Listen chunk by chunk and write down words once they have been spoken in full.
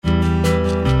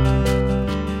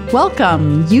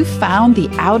Welcome. You found the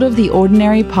Out of the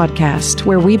Ordinary podcast,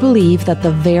 where we believe that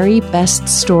the very best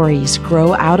stories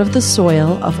grow out of the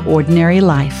soil of ordinary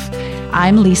life.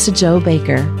 I'm Lisa Jo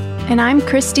Baker. And I'm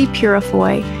Christy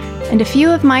Purifoy. And a few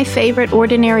of my favorite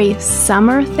ordinary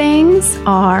summer things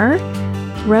are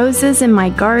roses in my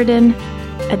garden,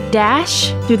 a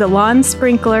dash through the lawn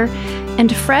sprinkler,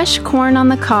 and fresh corn on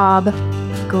the cob,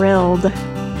 grilled.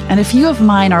 And a few of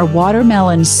mine are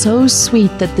watermelon so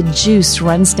sweet that the juice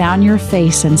runs down your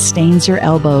face and stains your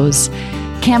elbows,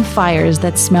 campfires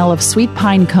that smell of sweet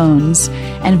pine cones,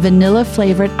 and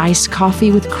vanilla-flavored iced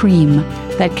coffee with cream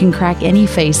that can crack any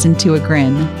face into a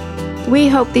grin. We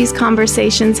hope these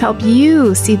conversations help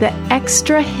you see the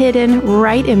extra hidden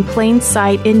right in plain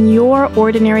sight in your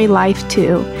ordinary life,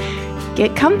 too.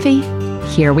 Get comfy.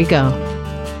 Here we go.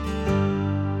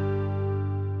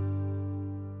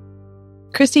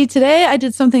 Christy, today I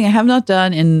did something I have not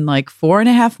done in like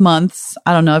 4.5 months.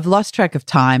 I don't know. I've lost track of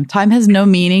time. Time has no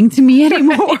meaning to me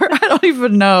anymore. I don't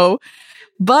even know.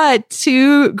 But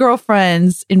 2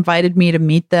 girlfriends invited me to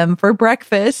meet them for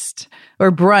breakfast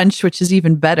or brunch, which is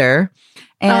even better.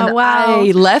 And I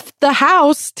left the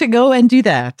house to go and do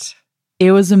that.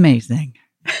 It was amazing.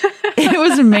 It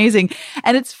was amazing.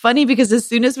 And it's funny because as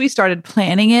soon as we started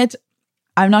planning it,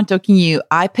 I'm not joking you,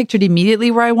 I pictured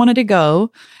immediately where I wanted to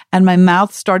go. And my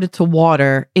mouth started to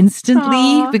water instantly.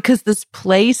 Aww. Because this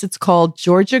place, it's called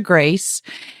Georgia Grace.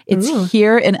 It's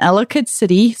here in Ellicott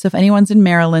City. So if anyone's in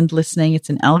Maryland listening, it's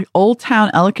in Old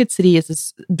Town. Ellicott City is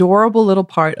this adorable little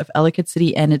part of Ellicott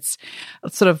City. And it's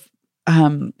sort of,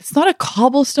 it's not a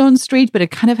cobblestone street, but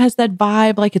it kind of has that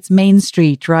vibe like it's Main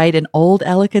Street, right? In old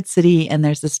Ellicott City. And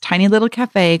there's this tiny little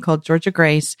cafe called Georgia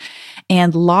Grace.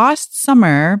 And last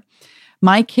summer,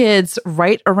 my kids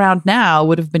right around now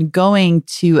would have been going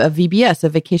to a VBS, a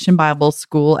Vacation Bible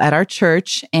School at our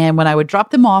church. And when I would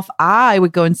drop them off, I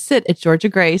would go and sit at Georgia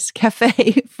Grace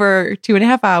Cafe for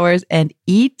 2.5 hours and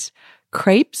eat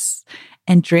crepes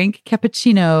and drink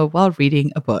cappuccino while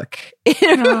reading a book.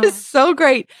 It was so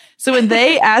great. So when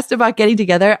they asked about getting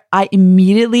together, I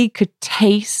immediately could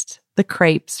taste the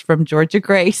crepes from Georgia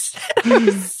Grace. I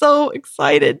was so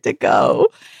excited to go.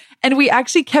 And we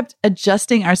actually kept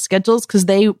adjusting our schedules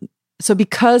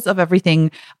because of everything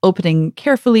opening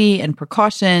carefully and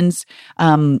precautions,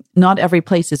 not every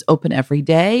place is open every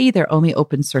day. They're only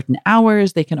open certain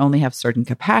hours. They can only have certain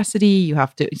capacity.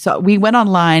 So we went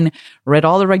online, read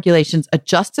all the regulations,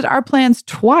 adjusted our plans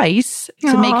twice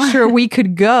to make sure we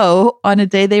could go on a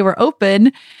day they were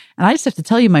open. And I just have to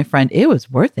tell you, my friend, it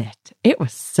was worth it. It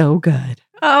was so good.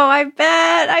 Oh, I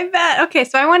bet. Okay,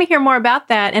 so I want to hear more about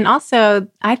that. And also,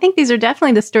 I think these are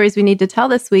definitely the stories we need to tell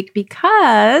this week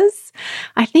because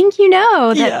I think you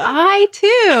know that I,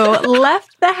 too,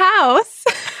 left the house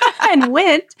and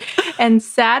went and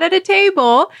sat at a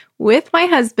table with my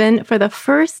husband for the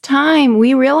first time,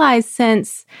 we realized,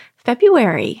 since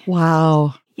February.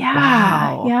 Wow.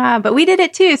 Yeah, but we did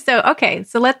it too. So, okay,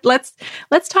 so let's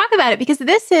talk about it because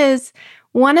this is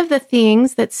one of the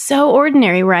things that's so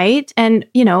ordinary, right? And,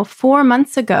 4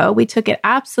 months ago, we took it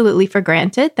absolutely for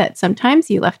granted that sometimes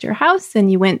you left your house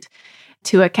and you went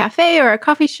to a cafe or a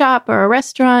coffee shop or a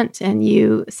restaurant and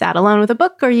you sat alone with a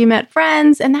book or you met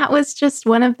friends. And that was just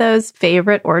one of those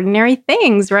favorite ordinary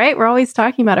things, right? We're always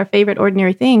talking about our favorite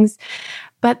ordinary things.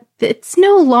 But it's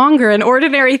no longer an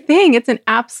ordinary thing. It's an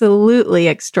absolutely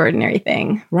extraordinary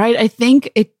thing. Right. I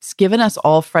think it's given us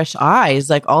all fresh eyes.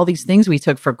 Like all these things we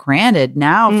took for granted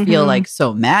now feel like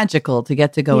so magical to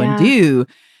get to go and do.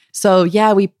 So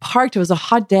we parked. It was a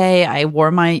hot day. I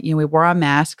wore we wore our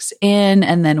masks in.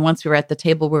 And then once we were at the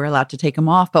table, we were allowed to take them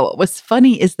off. But what was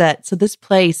funny is that, so this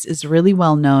place is really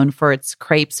well known for its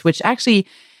crepes, which actually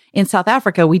in South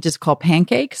Africa, we just call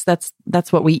pancakes. That's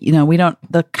what we don't,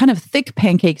 the kind of thick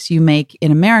pancakes you make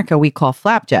in America, we call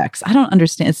flapjacks. I don't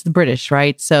understand. It's the British,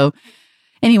 right? So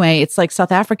anyway, it's like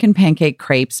South African pancake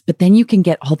crepes, but then you can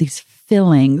get all these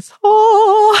fillings.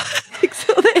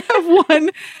 So they have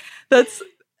one that's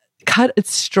cut.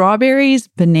 It's strawberries,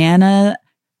 banana,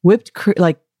 whipped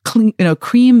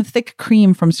cream, thick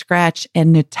cream from scratch,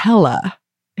 and Nutella.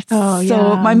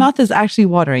 So my mouth is actually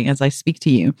watering as I speak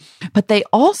to you. But they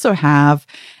also have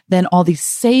then all these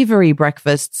savory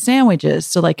breakfast sandwiches.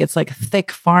 So it's like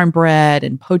thick farm bread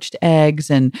and poached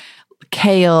eggs and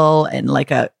kale and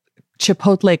like a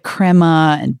chipotle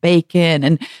crema and bacon.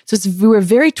 And so we were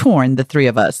very torn, the three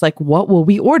of us, like, what will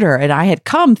we order? And I had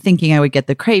come thinking I would get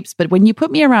the crepes, but when you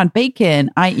put me around bacon,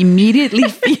 I immediately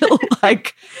feel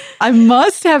like I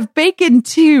must have bacon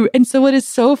too. And so what is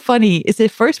so funny is at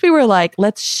first we were like,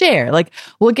 let's share, like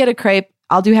we'll get a crepe.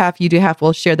 I'll do half, you do half.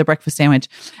 We'll share the breakfast sandwich.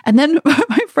 And then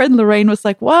my friend Lorraine was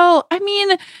like, well, I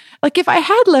mean, like if I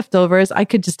had leftovers, I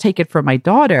could just take it for my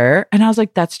daughter. And I was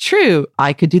like, that's true.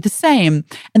 I could do the same.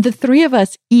 And the three of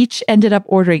us each ended up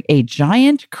ordering a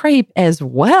giant crepe as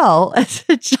well as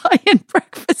a giant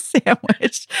breakfast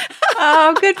sandwich.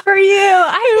 Oh, good for you.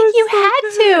 I think you had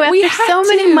to after so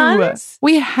many months.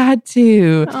 We had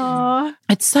to. Aww.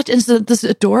 It's this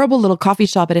adorable little coffee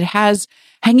shop, and it has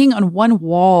hanging on one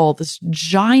wall this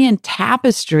giant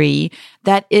tapestry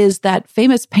that is that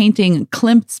famous painting,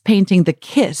 Klimt's painting, The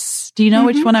Kiss. Do you know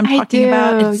which one I'm talking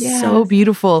about? It's so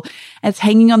beautiful. And it's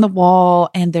hanging on the wall,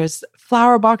 and there's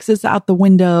flower boxes out the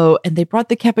window, and they brought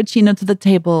the cappuccino to the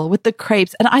table with the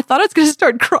crepes. And I thought I was going to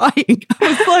start crying. I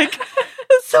was like,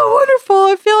 it's so wonderful.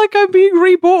 I feel like I'm being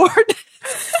reborn.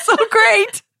 So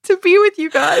great to be with you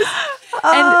guys.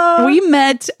 And we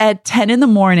met at 10 in the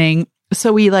morning.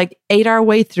 So we like ate our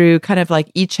way through, kind of like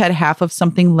each had half of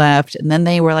something left. And then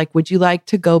they were like, would you like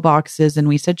to-go boxes? And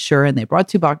we said, sure. And they brought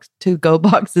to-go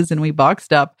boxes and we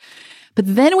boxed up. But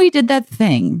then we did that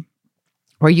thing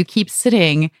where you keep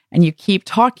sitting and you keep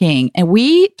talking. And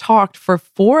we talked for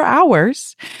 4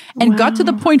 hours and got to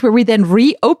the point where we then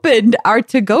reopened our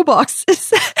to-go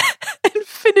boxes and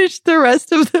finished the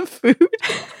rest of the food.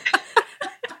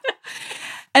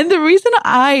 And the reason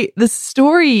the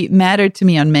story mattered to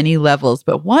me on many levels,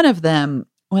 but one of them,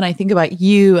 when I think about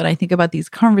you and I think about these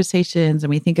conversations and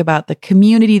we think about the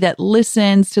community that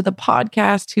listens to the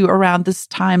podcast, who around this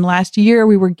time last year,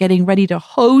 we were getting ready to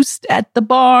host at the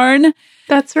barn.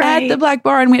 That's right. At the Black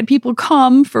Barn. We had people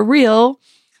come for real.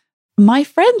 My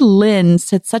friend Lynn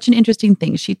said such an interesting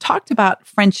thing. She talked about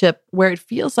friendship where it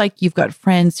feels like you've got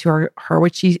friends who are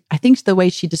I think the way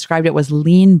she described it was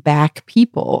lean back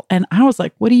people. And I was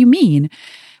like, what do you mean?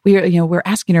 We're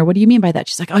asking her, what do you mean by that?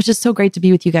 She's like, oh, it's just so great to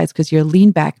be with you guys because you're lean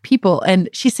back people. And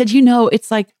she said, it's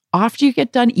like after you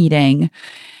get done eating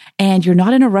and you're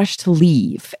not in a rush to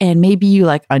leave, and maybe you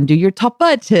like undo your top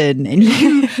button and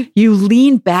you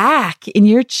lean back in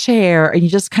your chair and you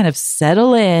just kind of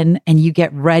settle in and you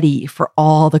get ready for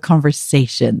all the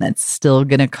conversation that's still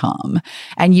going to come.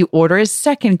 And you order a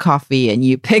second coffee and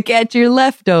you pick at your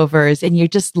leftovers and you're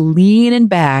just leaning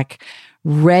back,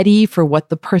 ready for what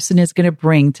the person is going to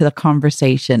bring to the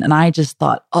conversation. And I just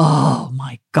thought, oh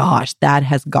my gosh, that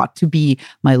has got to be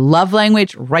my love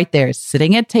language right there,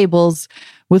 sitting at tables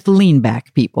with lean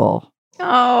back people.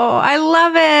 Oh, I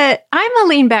love it. I'm a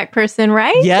lean back person,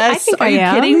 right? Yes. I think Are you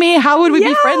kidding me? How would we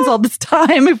be friends all this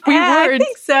time if we weren't? I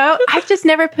think so. I've just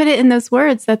never put it in those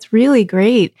words. That's really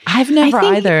great. I've never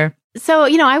either. So,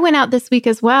 I went out this week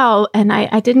as well, and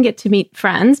I didn't get to meet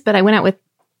friends, but I went out with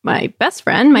my best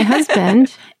friend, my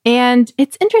husband. And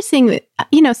it's interesting,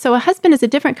 so a husband is a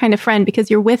different kind of friend because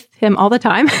you're with him all the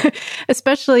time,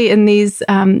 especially in these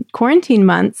quarantine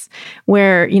months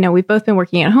where, we've both been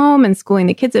working at home and schooling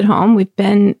the kids at home. We've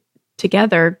been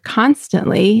together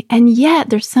constantly. And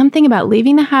yet there's something about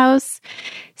leaving the house,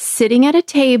 sitting at a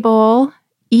table,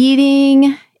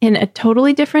 eating in a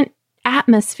totally different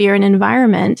atmosphere and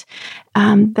environment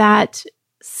that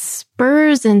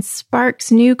spurs and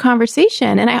sparks new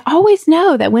conversation. And I always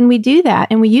know that when we do that,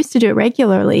 and we used to do it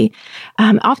regularly,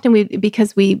 often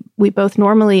because we both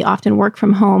normally often work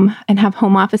from home and have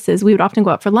home offices, we would often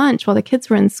go out for lunch while the kids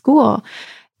were in school.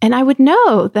 And I would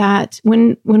know that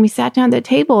when we sat down at the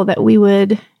table that we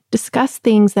would discuss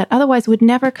things that otherwise would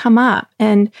never come up.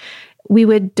 And we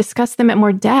would discuss them at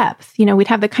more depth. We'd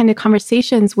have the kind of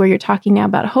conversations where you're talking now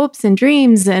about hopes and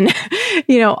dreams and,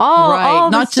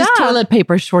 all not the stuff. Just toilet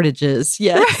paper shortages.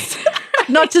 Yes.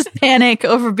 Not just panic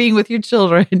over being with your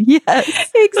children.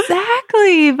 Yes.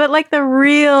 Exactly. But like the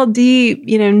real deep,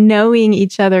 knowing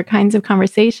each other kinds of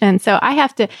conversation. So I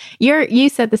have to, you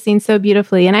set the scene so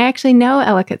beautifully. And I actually know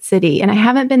Ellicott City and I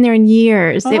haven't been there in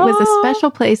years. It was a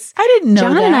special place. I didn't know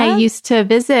John that. and I used to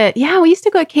visit. Yeah, we used to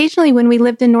go occasionally when we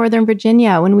lived in Northern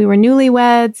Virginia, when we were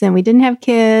newlyweds and we didn't have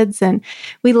kids. And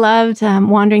we loved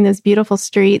wandering those beautiful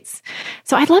streets.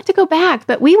 So I'd love to go back.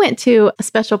 But we went to a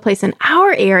special place in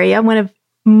our area, one of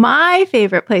my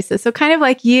favorite places. So kind of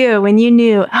like you, when you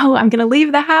knew, oh, I'm going to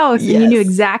leave the house, yes. and you knew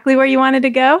exactly where you wanted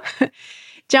to go.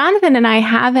 Jonathan and I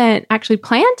haven't actually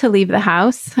planned to leave the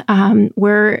house.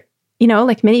 We're,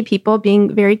 like many people,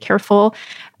 being very careful,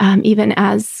 even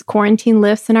as quarantine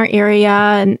lifts in our area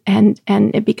and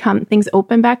it things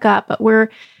open back up. But we're,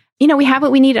 we have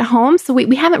what we need at home. So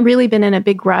we haven't really been in a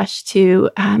big rush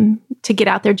to get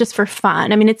out there just for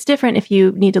fun. I mean, it's different if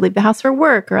you need to leave the house for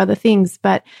work or other things,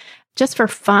 but just for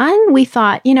fun, we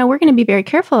thought, we're going to be very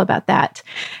careful about that.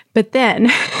 But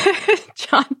then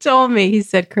John told me, he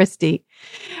said, Christy,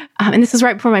 and this was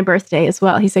right before my birthday as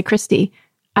well. He said, Christy,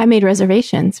 I made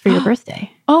reservations for your birthday.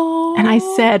 Oh. And I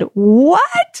said,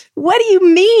 what? What do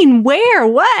you mean? Where?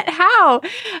 What? How?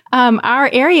 Our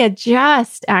area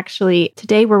just actually,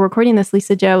 today we're recording this,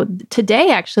 Lisa Jo.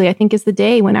 Today, actually, I think is the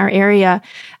day when our area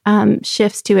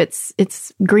shifts to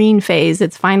its green phase,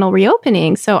 its final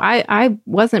reopening. So I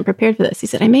wasn't prepared for this. He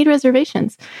said, I made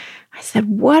reservations. I said,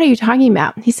 what are you talking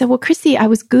about? He said, well, Christy, I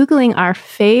was Googling our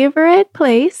favorite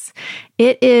place.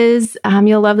 It is,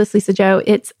 you'll love this, Lisa Jo.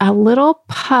 It's a little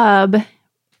pub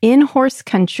in horse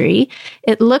country.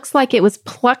 It looks like it was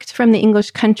plucked from the English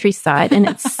countryside, and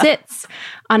it sits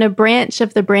on a branch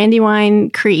of the Brandywine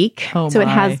Creek. So it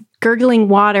has gurgling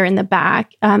water in the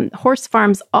back, horse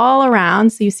farms all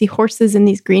around. So you see horses in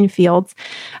these green fields,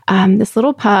 this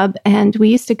little pub. And we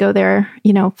used to go there,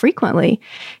 frequently.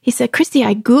 He said, Christy,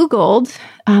 I Googled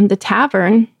the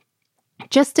tavern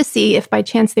just to see if by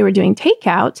chance they were doing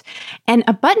takeout, and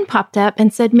a button popped up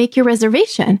and said, make your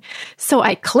reservation. So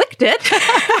I clicked it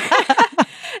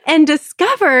and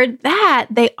discovered that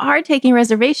they are taking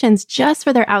reservations just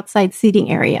for their outside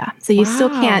seating area. So you still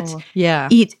can't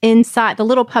eat inside. The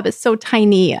little pub is so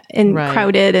tiny and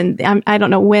crowded, and I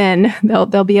don't know when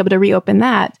they'll be able to reopen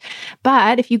that.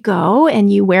 But if you go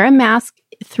and you wear a mask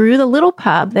through the little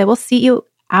pub, they will seat you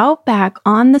out back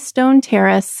on the stone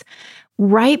terrace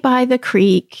right by the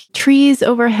creek, trees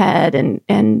overhead,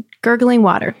 and gurgling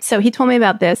water. So he told me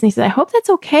about this, and he said, I hope that's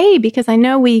okay, because I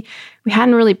know we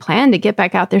hadn't really planned to get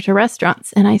back out there to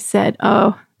restaurants. And I said,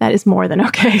 oh, that is more than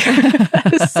okay.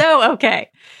 That is so okay.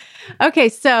 Okay,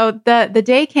 so the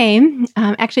day came.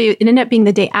 Actually, it ended up being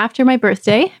the day after my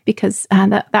birthday, because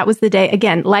that was the day,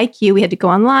 again, like you, we had to go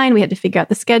online. We had to figure out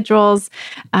the schedules.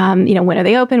 When are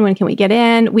they open? When can we get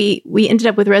in? We ended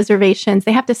up with reservations.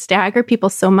 They have to stagger people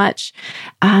so much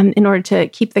in order to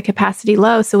keep the capacity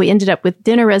low. So we ended up with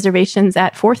dinner reservations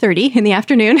at 4:30 in the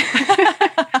afternoon.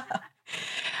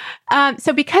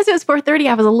 So because it was 4:30,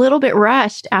 I was a little bit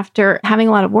rushed after having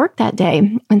a lot of work that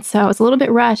day. And so I was a little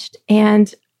bit rushed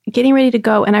and getting ready to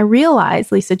go. And I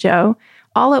realized, Lisa Jo,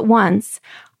 all at once,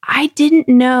 I didn't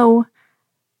know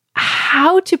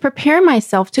how to prepare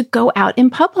myself to go out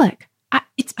in public.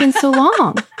 It's been so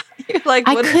long. I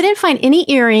couldn't find any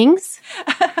earrings.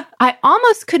 I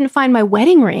almost couldn't find my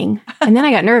wedding ring. And then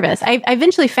I got nervous. I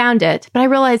eventually found it, but I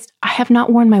realized I have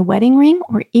not worn my wedding ring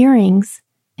or earrings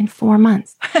in 4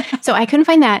 months. So I couldn't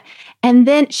find that. And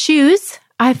then shoes.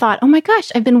 I thought, oh my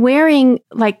gosh, I've been wearing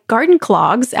like garden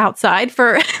clogs outside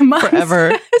for months.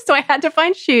 Forever. So I had to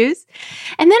find shoes.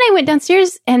 And then I went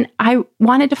downstairs and I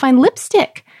wanted to find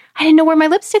lipstick. I didn't know where my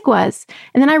lipstick was.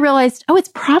 And then I realized, oh, it's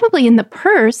probably in the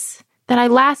purse that I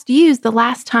last used the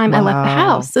last time I left the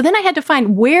house. So then I had to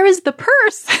find, where is the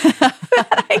purse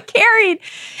that I carried?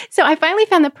 So I finally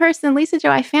found the purse. And Lisa Jo,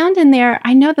 I found in there,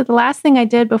 I know that the last thing I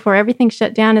did before everything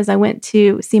shut down is I went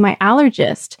to see my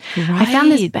allergist. Right. I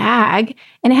found this bag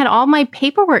and it had all my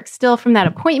paperwork still from that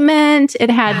appointment. It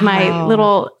had my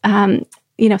little,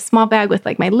 small bag with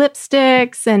like my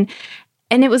lipsticks and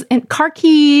it was and car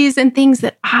keys and things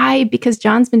that because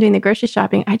John's been doing the grocery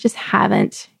shopping, I just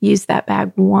haven't used that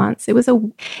bag once. It was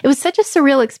such a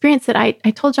surreal experience that I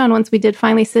told John once we did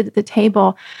finally sit at the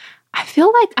table, I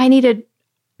feel like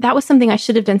that was something I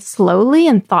should have done slowly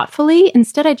and thoughtfully.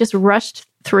 Instead, I just rushed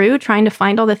through trying to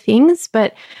find all the things,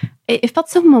 but it felt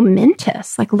so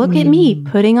momentous. Like, look at me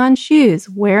putting on shoes,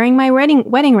 wearing my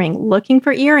wedding ring, looking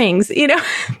for earrings,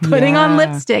 putting on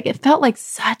lipstick. It felt like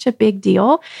such a big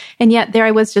deal. And yet there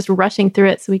I was just rushing through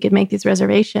it so we could make these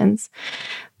reservations.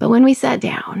 But when we sat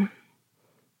down,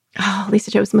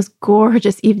 Lisa Jo, it was the most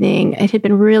gorgeous evening. It had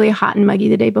been really hot and muggy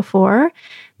the day before,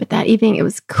 but that evening it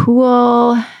was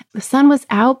cool. The sun was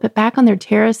out, but back on their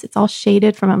terrace, it's all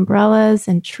shaded from umbrellas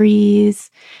and trees.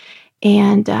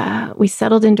 And we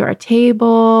settled into our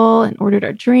table and ordered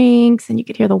our drinks, and you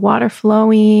could hear the water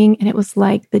flowing. And it was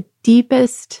like the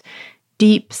deepest,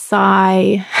 deep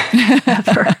sigh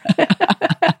ever.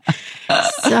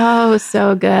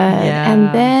 So good. Yeah.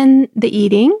 And then the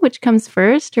eating, which comes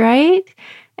first, right?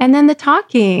 And then the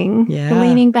talking, the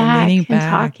leaning back and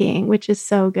talking, which is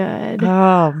so good.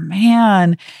 Oh,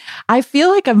 man. I feel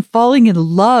like I'm falling in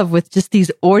love with just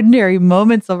these ordinary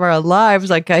moments of our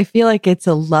lives. Like, I feel like it's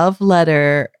a love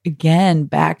letter, again,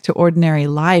 back to ordinary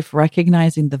life,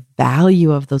 recognizing the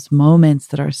value of those moments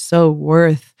that are so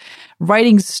worth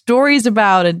writing stories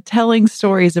about and telling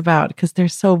stories about because they're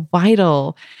so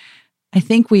vital. I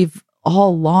think we've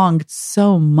all longed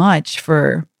so much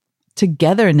for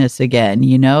togetherness again,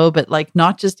 but like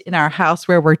not just in our house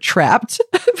where we're trapped,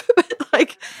 but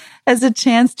like as a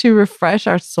chance to refresh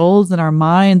our souls and our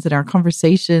minds and our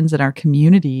conversations and our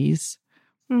communities.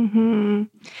 Mm-hmm.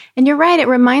 And you're right. It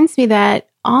reminds me that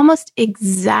almost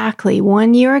exactly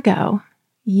 1 year ago,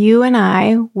 you and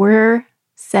I were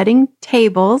setting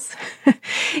tables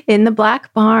in the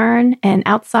Black Barn and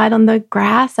outside on the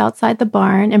grass outside the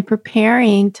barn and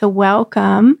preparing to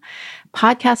welcome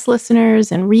podcast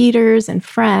listeners and readers and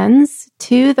friends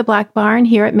to the Black Barn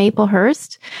here at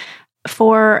Maplehurst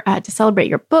for to celebrate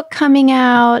your book coming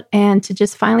out and to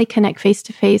just finally connect face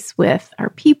to face with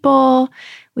our people.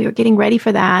 We were getting ready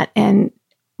for that, and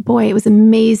boy, it was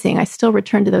amazing. I still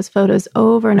return to those photos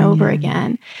over and over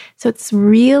again. So it's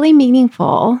really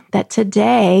meaningful that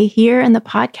today here in the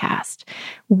podcast,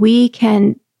 we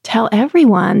can tell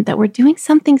everyone that we're doing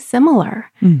something similar.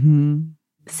 Mm-hmm.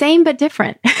 Same but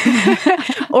different.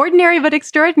 Ordinary but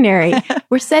extraordinary.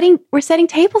 We're setting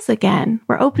tables again.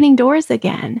 We're opening doors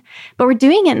again. But we're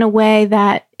doing it in a way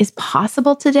that is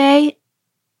possible today,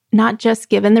 not just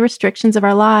given the restrictions of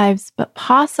our lives, but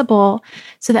possible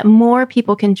so that more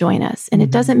people can join us. And it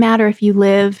doesn't matter if you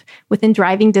live within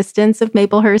driving distance of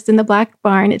Maplehurst in the Black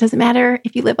Barn. It doesn't matter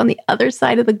if you live on the other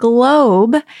side of the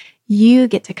globe. You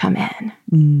get to come in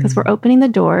because we're opening the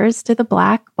doors to the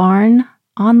Black Barn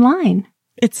online.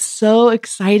 It's so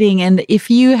exciting. And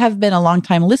if you have been a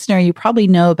longtime listener, you probably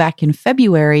know back in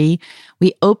February,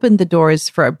 we opened the doors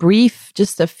for a brief,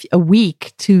 just a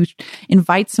week to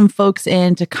invite some folks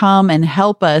in to come and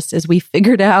help us as we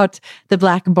figured out the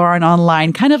Black Barn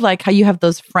online, kind of like how you have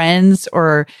those friends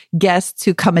or guests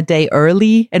who come a day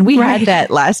early. And we had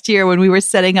that last year when we were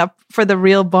setting up for the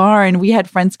real barn. We had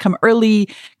friends come early,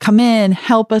 come in,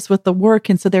 help us with the work.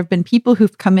 And so there have been people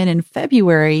who've come in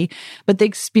February, but the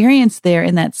experience there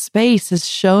in that space has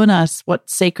shown us what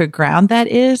sacred ground that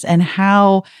is and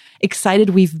how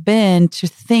excited we've been to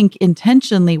think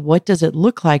intentionally, what does it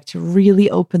look like to really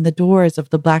open the doors of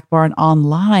the Black Barn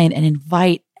online and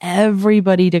invite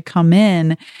everybody to come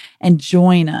in and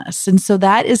join us. And so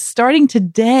that is starting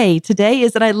today. Today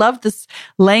is, and I love this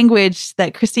language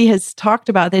that Christy has talked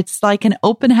about. It's like an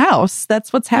open house.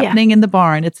 That's what's happening in the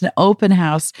barn. It's an open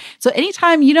house. So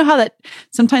anytime, you know how that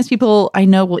sometimes people I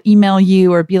know will email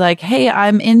you or be like, hey,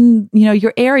 I'm in,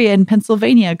 your area in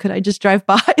Pennsylvania. Could I just drive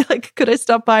by? Could I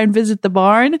stop by and visit the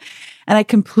barn? And I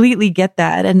completely get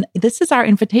that. And this is our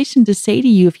invitation to say to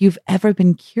you, if you've ever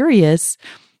been curious,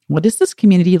 what is this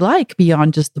community like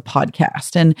beyond just the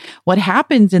podcast? And what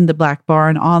happens in the Black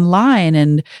Barn online?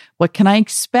 And what can I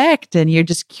expect? And you're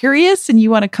just curious and you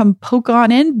want to come poke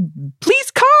on in? Please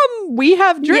come. We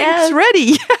have drinks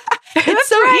ready. It's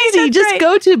so easy. Just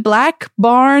go to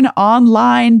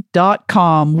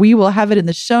blackbarnonline.com. We will have it in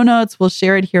the show notes. We'll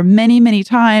share it here many, many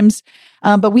times.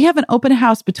 But we have an open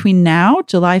house between now,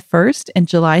 July 1st and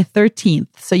July 13th.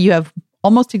 So you have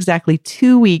almost exactly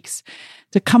 2 weeks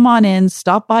to come on in,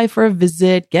 stop by for a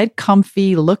visit, get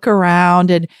comfy, look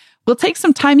around, and we'll take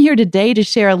some time here today to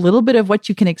share a little bit of what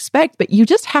you can expect, but you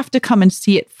just have to come and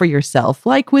see it for yourself.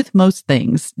 Like with most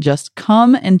things, just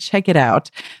come and check it out.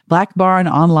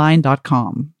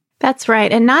 blackbarnonline.com. That's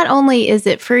right. And not only is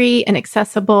it free and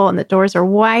accessible and the doors are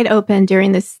wide open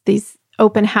during these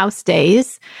open house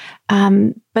days,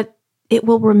 but it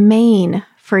will remain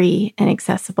free and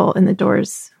accessible and the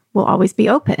doors will always be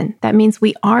open. That means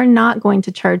we are not going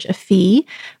to charge a fee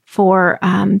for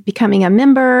becoming a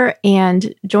member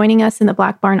and joining us in the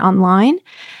Black Barn online.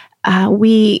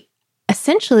 We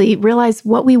essentially realize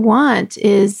what we want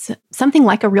is something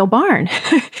like a real barn.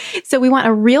 So we want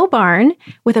a real barn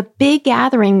with a big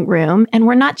gathering room, and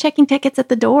we're not checking tickets at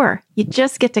the door. You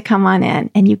just get to come on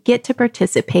in and you get to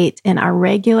participate in our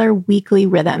regular weekly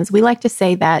rhythms. We like to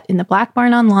say that in the Black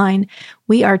Barn online,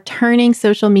 we are turning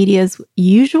social media's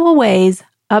usual ways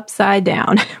upside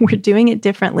down. We're doing it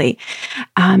differently.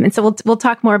 And so we'll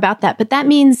talk more about that. But that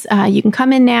means you can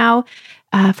come in now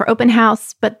for open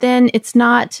house, but then it's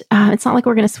not like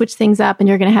we're going to switch things up and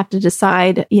you're going to have to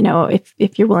decide,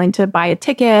 if you're willing to buy a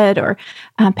ticket or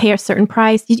pay a certain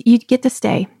price. You get to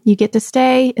stay. You get to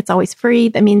stay. It's always free.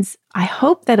 That means I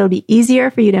hope that it'll be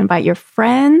easier for you to invite your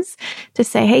friends to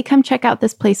say, hey, come check out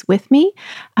this place with me.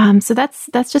 So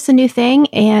that's just a new thing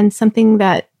and something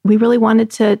that we really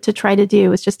wanted to try to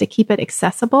do is just to keep it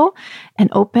accessible and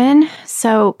open.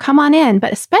 So come on in,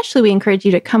 but especially we encourage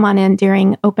you to come on in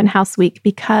during open house week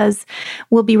because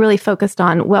we'll be really focused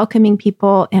on welcoming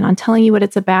people and on telling you what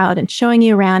it's about and showing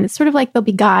you around. It's sort of like there'll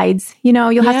be guides,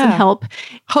 you'll have some help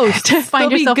to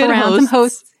find yourself around, some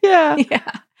hosts.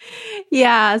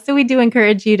 Yeah. So we do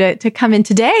encourage you to come in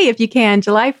today if you can,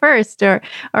 July 1st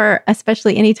or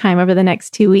especially anytime over the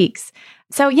next 2 weeks.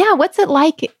 So what's it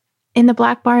like in the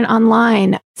Black Barn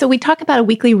online? So we talk about a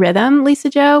weekly rhythm, Lisa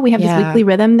Jo. We have this weekly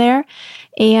rhythm there.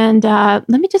 And let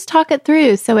me just talk it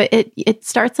through. So it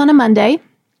starts on a Monday.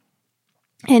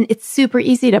 And it's super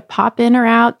easy to pop in or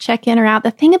out, check in or out.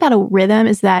 The thing about a rhythm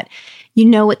is that you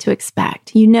know what to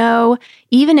expect. You know,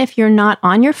 even if you're not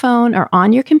on your phone or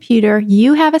on your computer,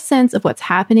 you have a sense of what's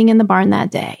happening in the barn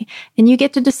that day. And you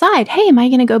get to decide, hey, am I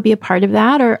going to go be a part of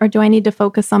that? Or do I need to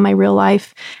focus on my real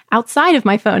life outside of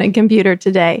my phone and computer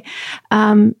today?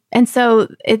 And so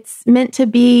it's meant to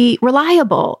be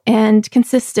reliable and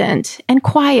consistent and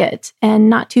quiet and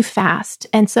not too fast.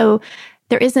 And so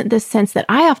there isn't this sense that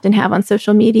I often have on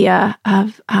social media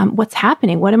of what's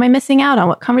happening. What am I missing out on?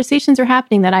 What conversations are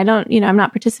happening that I don't, I'm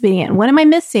not participating in? What am I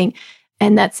missing?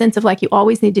 And that sense of like, you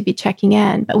always need to be checking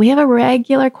in. But we have a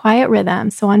regular quiet rhythm.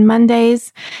 So on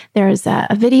Mondays, there's a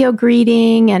video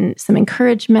greeting and some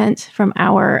encouragement from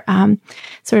our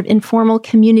sort of informal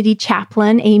community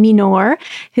chaplain, Amy Knorr,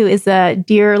 who is a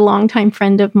dear longtime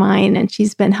friend of mine. And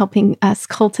she's been helping us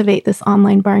cultivate this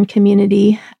online barn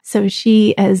community. So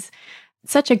she is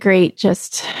such a great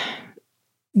just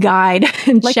guide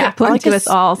and chaplain to us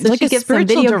all. So she gives some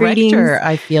video greetings.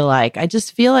 I feel like. I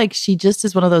just feel like she just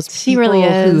is one of those people she really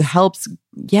is. Who helps,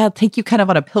 take you kind of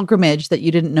on a pilgrimage that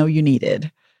you didn't know you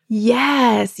needed.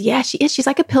 Yes. Yeah, she is. She's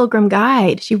like a pilgrim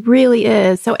guide. She really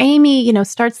is. So Amy,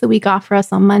 starts the week off for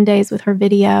us on Mondays with her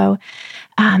video.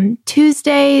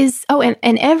 Tuesdays,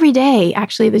 and every day,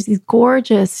 actually, there's these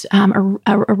gorgeous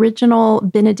original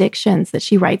benedictions that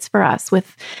she writes for us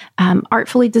with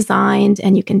artfully designed,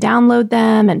 and you can download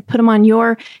them and put them on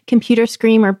your computer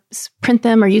screen or print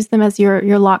them or use them as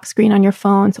your lock screen on your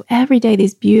phone. So every day,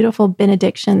 these beautiful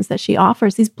benedictions that she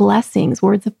offers, these blessings,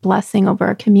 words of blessing over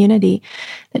our community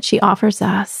that she offers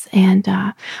us. And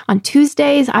on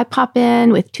Tuesdays, I pop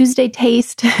in with Tuesday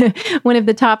Taste, one of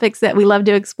the topics that we love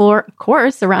to explore, of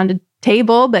course, around a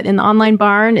table, but in the online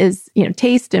barn is,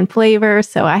 taste and flavor.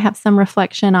 So I have some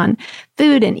reflection on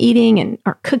food and eating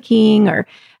or cooking or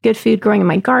good food growing in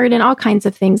my garden, all kinds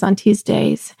of things on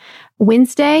Tuesdays.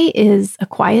 Wednesday is a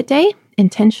quiet day,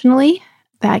 intentionally.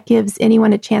 That gives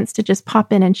anyone a chance to just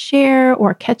pop in and share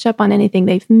or catch up on anything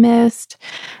they've missed.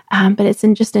 But it's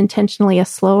just intentionally a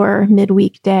slower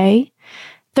midweek day.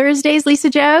 Thursdays, Lisa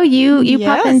Jo, you Yes.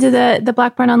 pop into the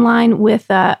Black Barn Online with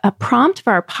a prompt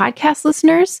for our podcast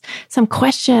listeners, some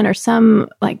question or some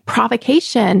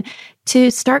provocation to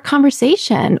start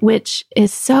conversation, which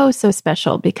is so, so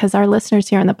special because our listeners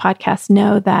here on the podcast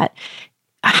know that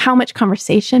how much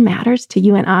conversation matters to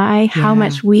you and I, how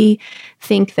much we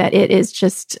think that it is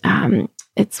just,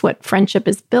 it's what friendship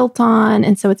is built on.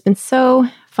 And so it's been so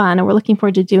fun. And we're looking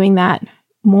forward to doing that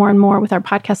more and more with our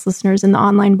podcast listeners in the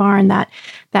online barn, that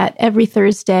every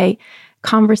Thursday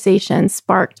conversation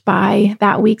sparked by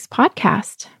that week's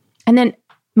podcast. And then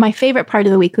my favorite part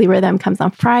of the weekly rhythm comes on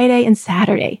Friday and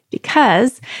Saturday,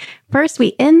 because first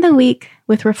we end the week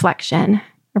with reflection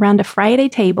around a Friday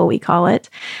table, we call it,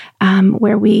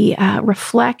 where we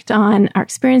reflect on our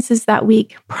experiences that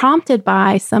week, prompted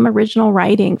by some original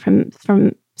writing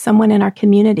from someone in our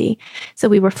community. So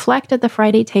we reflect at the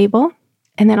Friday table.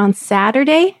 And then on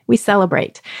Saturday, we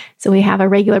celebrate. So we have a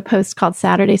regular post called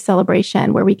Saturday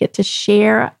Celebration, where we get to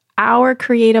share our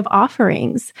creative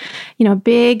offerings.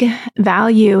 Big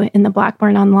value in the Black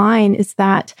Barn Online is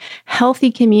that healthy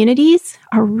communities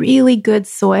are really good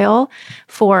soil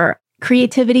for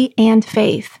creativity and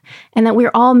faith, and that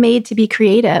we're all made to be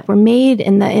creative. We're made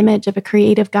in the image of a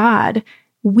creative God.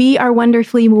 We are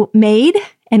wonderfully made,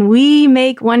 and we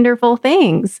make wonderful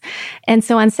things. And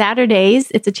so on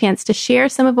Saturdays, it's a chance to share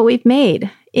some of what we've made.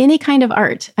 Any kind of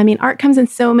art. I mean, art comes in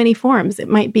so many forms. It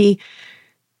might be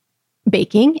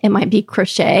baking. It might be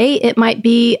crochet. It might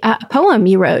be a poem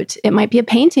you wrote. It might be a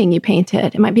painting you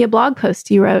painted. It might be a blog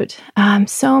post you wrote. A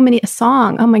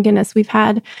song. Oh my goodness. We've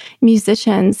had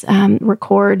musicians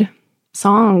record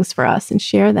songs for us and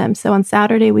share them. So on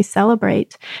Saturday, we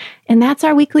celebrate. And that's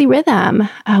our weekly rhythm,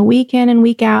 week in and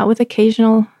week out, with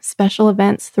occasional special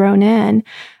events thrown in.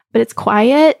 But it's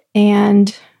quiet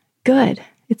and good.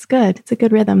 It's good. It's a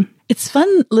good rhythm. It's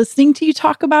fun listening to you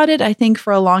talk about it. I think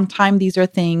for a long time, these are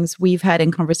things we've had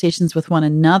in conversations with one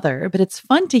another, but it's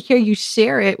fun to hear you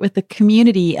share it with the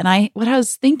community. And what I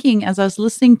was thinking as I was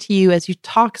listening to you, as you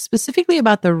talk specifically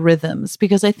about the rhythms,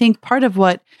 because I think part of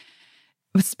what,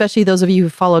 especially those of you who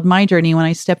followed my journey when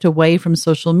I stepped away from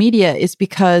social media, is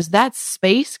because that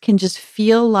space can just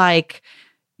feel like,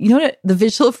 the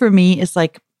visual for me is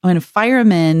like when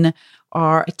firemen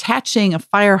are attaching a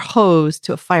fire hose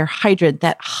to a fire hydrant,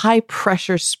 that high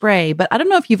pressure spray. But I don't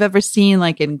know if you've ever seen,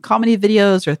 like in comedy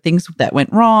videos or things that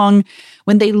went wrong,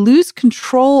 when they lose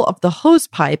control of the hose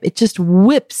pipe, it just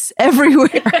whips everywhere.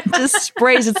 It just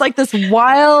sprays. It's like this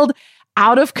wild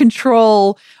out of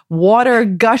control, water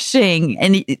gushing,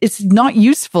 and it's not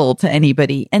useful to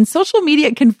anybody. And social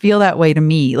media can feel that way to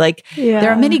me. Like there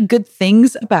are many good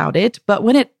things about it, but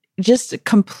when it just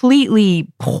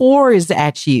completely pours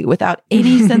at you without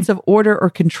any sense of order or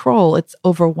control, it's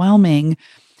overwhelming.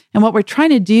 And what we're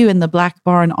trying to do in the Black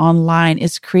Barn Online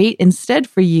is create instead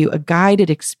for you a guided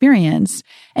experience.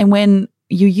 And when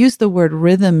you use the word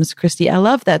rhythms, Christy, I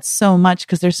love that so much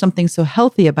because there's something so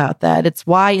healthy about that. It's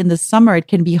why in the summer it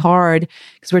can be hard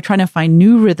because we're trying to find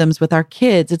new rhythms with our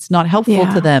kids. It's not helpful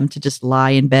to them to just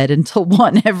lie in bed until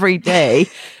 1 every day.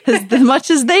 As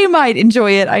much as they might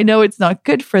enjoy it, I know it's not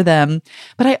good for them.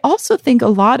 But I also think a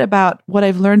lot about what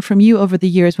I've learned from you over the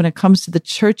years when it comes to the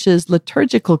church's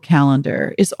liturgical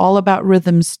calendar is all about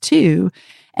rhythms too.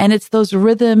 And it's those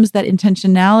rhythms, that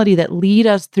intentionality that lead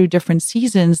us through different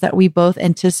seasons that we both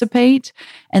anticipate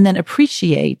and then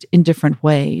appreciate in different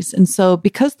ways. And so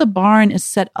because the barn is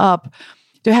set up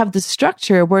to have the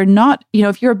structure, we're not,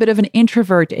 if you're a bit of an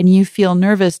introvert and you feel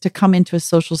nervous to come into a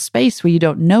social space where you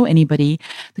don't know anybody,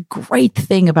 the great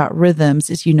thing about rhythms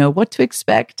is you know what to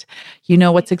expect. You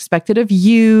know what's expected of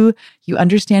you. You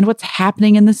understand what's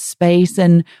happening in the space.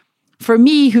 And for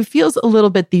me, who feels a little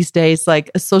bit these days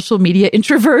like a social media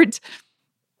introvert,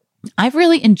 I've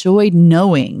really enjoyed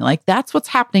knowing like that's what's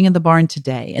happening in the barn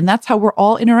today. And that's how we're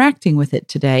all interacting with it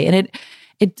today. And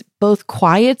it both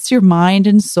quiets your mind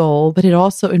and soul, but it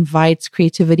also invites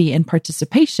creativity and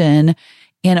participation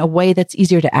in a way that's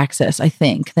easier to access, I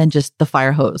think, than just the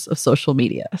fire hose of social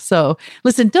media. So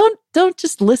listen, don't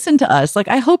just listen to us. Like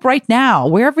I hope right now,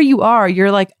 wherever you are,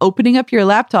 you're like opening up your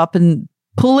laptop and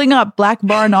pulling up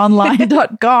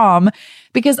blackbarnonline.com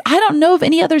because I don't know of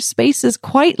any other spaces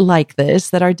quite like this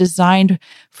that are designed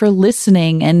for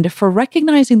listening and for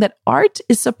recognizing that art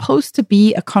is supposed to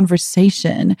be a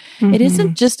conversation. Mm-hmm. It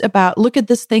isn't just about, look at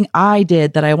this thing I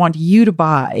did that I want you to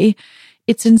buy.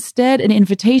 It's instead an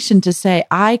invitation to say,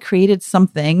 I created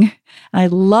something and I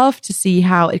love to see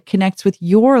how it connects with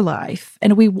your life.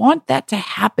 And we want that to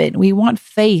happen. We want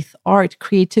faith, art,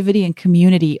 creativity, and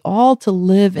community all to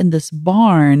live in this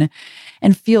barn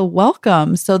and feel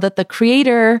welcome so that the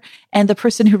creator and the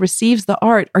person who receives the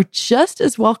art are just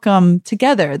as welcome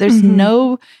together. There's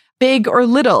no big or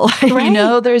little,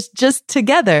 right. There's just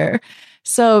together.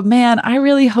 So, man, I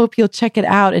really hope you'll check it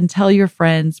out and tell your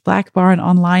friends.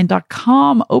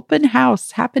 blackbarnonline.com, open house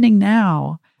happening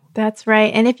now. That's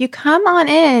right. And if you come on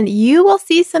in, you will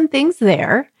see some things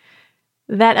there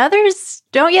that others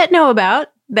don't yet know about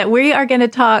that we are going to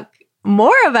talk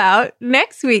more about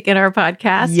next week in our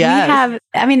podcast. Yes.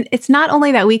 It's not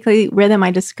only that weekly rhythm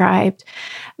I described,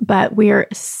 but we're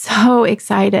so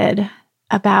excited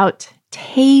about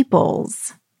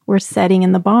tables we're setting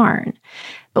in the barn.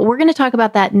 But we're going to talk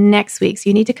about that next week. So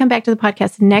you need to come back to the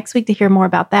podcast next week to hear more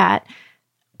about that.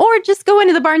 Or just go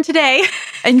into the barn today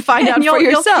and find out for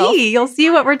yourself. You'll see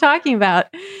what we're talking about.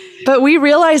 But we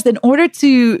realized in order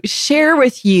to share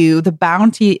with you the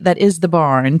bounty that is the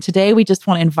barn, today we just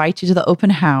want to invite you to the open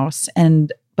house.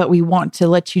 But we want to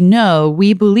let you know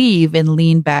we believe in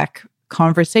lean back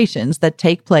conversations that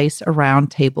take place around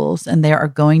tables. And there are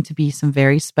going to be some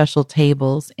very special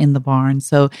tables in the barn.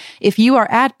 So if you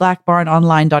are at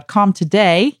blackbarnonline.com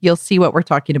today, you'll see what we're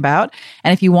talking about.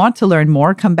 And if you want to learn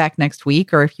more, come back next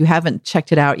week. Or if you haven't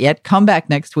checked it out yet, come back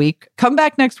next week. Come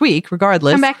back next week,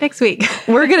 regardless. Come back next week.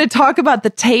 We're going to talk about the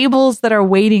tables that are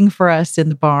waiting for us in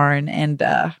the barn. And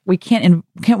we can't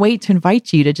wait to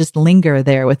invite you to just linger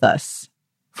there with us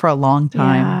for a long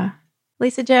time. Yeah.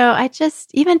 Lisa-Jo,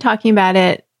 even talking about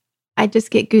it, I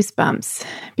just get goosebumps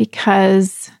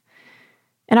because,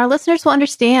 and our listeners will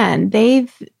understand,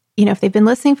 if they've been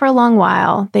listening for a long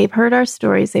while, they've heard our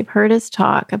stories, they've heard us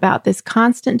talk about this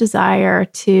constant desire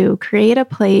to create a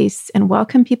place and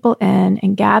welcome people in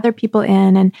and gather people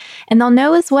in. And they'll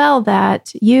know as well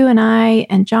that you and I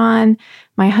and John,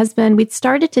 my husband, we'd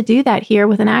started to do that here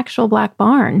with an actual Black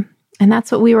Barn. And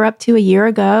that's what we were up to a year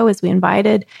ago as we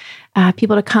invited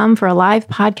people to come for a live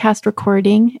podcast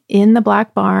recording in the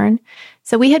Black Barn.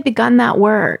 So we had begun that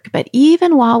work. But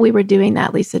even while we were doing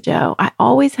that, Lisa-Jo, I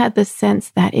always had this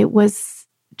sense that it was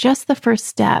just the first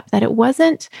step, that it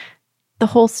wasn't the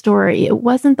whole story. It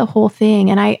wasn't the whole thing.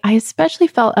 And I especially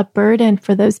felt a burden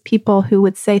for those people who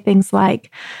would say things like,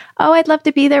 oh, I'd love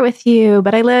to be there with you,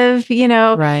 but I live,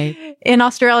 right. in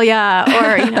Australia,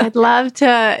 or, I'd love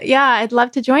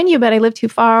to join you, but I live too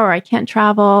far or I can't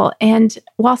travel. And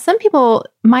while some people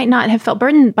might not have felt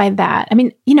burdened by that,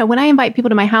 when I invite people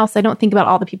to my house, I don't think about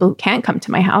all the people who can't come to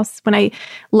my house. When I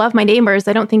love my neighbors,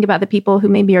 I don't think about the people who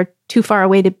maybe are too far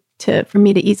away to for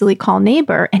me to easily call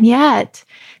neighbor. And yet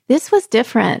this was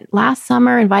different. Last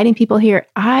summer, inviting people here,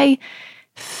 I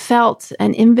felt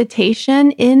an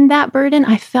invitation in that burden.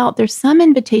 I felt there's some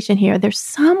invitation here. There's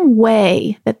some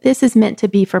way that this is meant to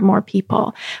be for more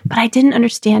people, but I didn't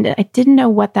understand it. I didn't know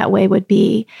what that way would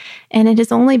be. And it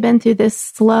has only been through this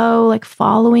slow, like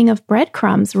following of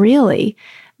breadcrumbs, really,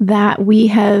 that we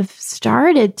have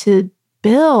started to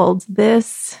build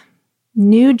this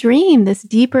new dream, this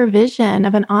deeper vision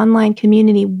of an online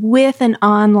community with an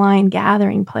online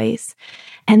gathering place.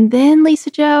 And then,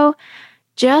 Lisa-Jo,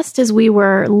 just as we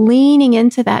were leaning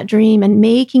into that dream and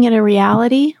making it a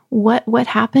reality, what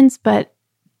happens but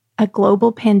a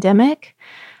global pandemic?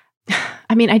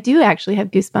 I mean, I do actually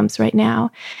have goosebumps right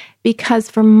now because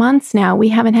for months now, we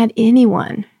haven't had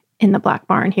anyone in the Black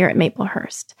Barn here at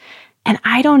Maplehurst. And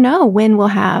I don't know when we'll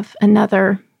have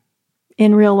another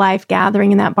in real life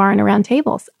gathering in that barn around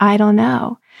tables. I don't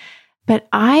know. But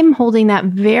I'm holding that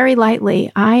very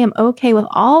lightly. I am okay with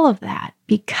all of that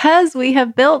because we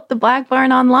have built the Black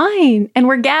Barn online and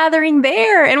we're gathering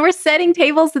there and we're setting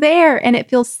tables there. And it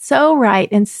feels so right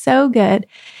and so good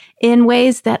in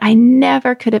ways that I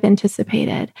never could have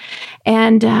anticipated.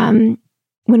 And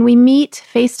when we meet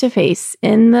face to face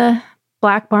in the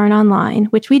Black Barn online,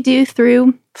 which we do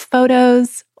through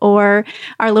photos or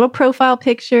our little profile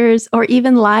pictures, or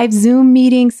even live Zoom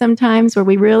meetings sometimes where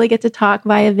we really get to talk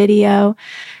via video,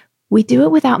 we do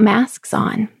it without masks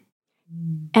on.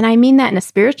 And I mean that in a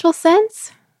spiritual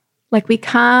sense. Like we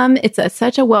come, it's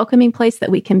such a welcoming place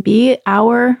that we can be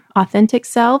our authentic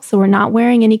selves. So we're not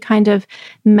wearing any kind of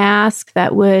mask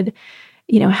that would,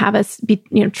 have us be,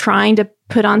 trying to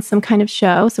put on some kind of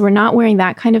show. So we're not wearing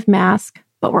that kind of mask.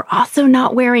 But we're also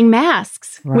not wearing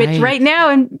masks, which right now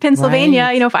in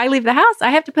Pennsylvania, if I leave the house, I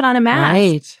have to put on a mask.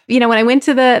 Right. When I went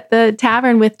to the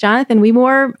tavern with Jonathan, we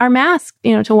wore our mask,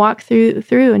 to walk through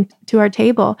and to our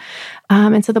table.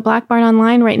 And so the Black Barn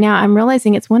online right now, I'm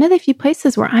realizing it's one of the few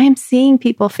places where I am seeing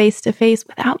people face to face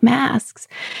without masks.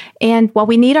 And while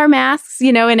we need our masks,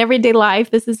 in everyday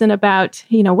life, this isn't about,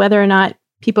 whether or not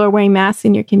people are wearing masks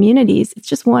in your communities. It's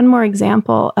just one more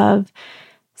example of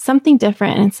something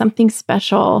different and something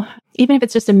special, even if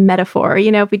it's just a metaphor.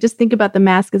 If we just think about the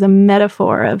mask as a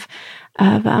metaphor of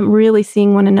really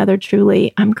seeing one another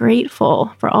truly, I'm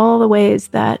grateful for all the ways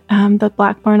that the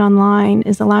Black Barn online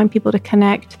is allowing people to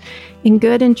connect in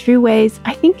good and true ways.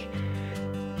 I think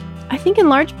in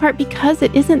large part because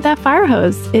it isn't that fire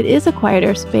hose. It is a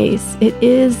quieter space.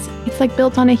 It's like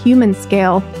built on a human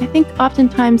scale. I think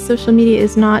oftentimes social media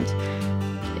is not.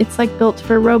 It's like built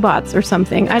for robots or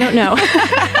something. I don't know.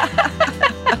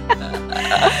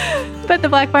 But the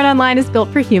Black Barn online is built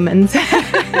for humans.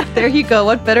 There you go.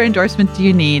 What better endorsement do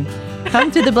you need?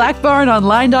 Come to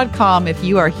theblackbarnonline.com. If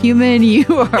you are human, you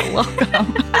are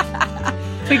welcome.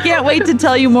 We can't wait to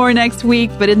tell you more next week.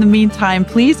 But in the meantime,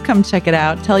 please come check it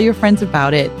out. Tell your friends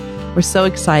about it. We're so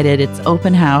excited. It's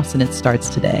open house and it starts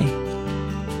today.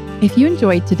 If you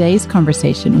enjoyed today's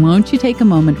conversation, won't you take a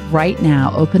moment right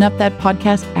now, open up that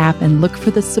podcast app and look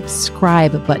for the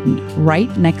subscribe button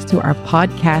right next to our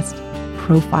podcast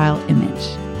profile image.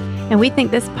 And we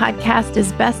think this podcast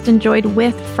is best enjoyed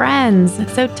with friends.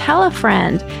 So tell a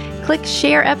friend, click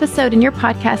share episode in your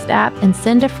podcast app and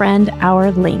send a friend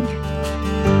our link.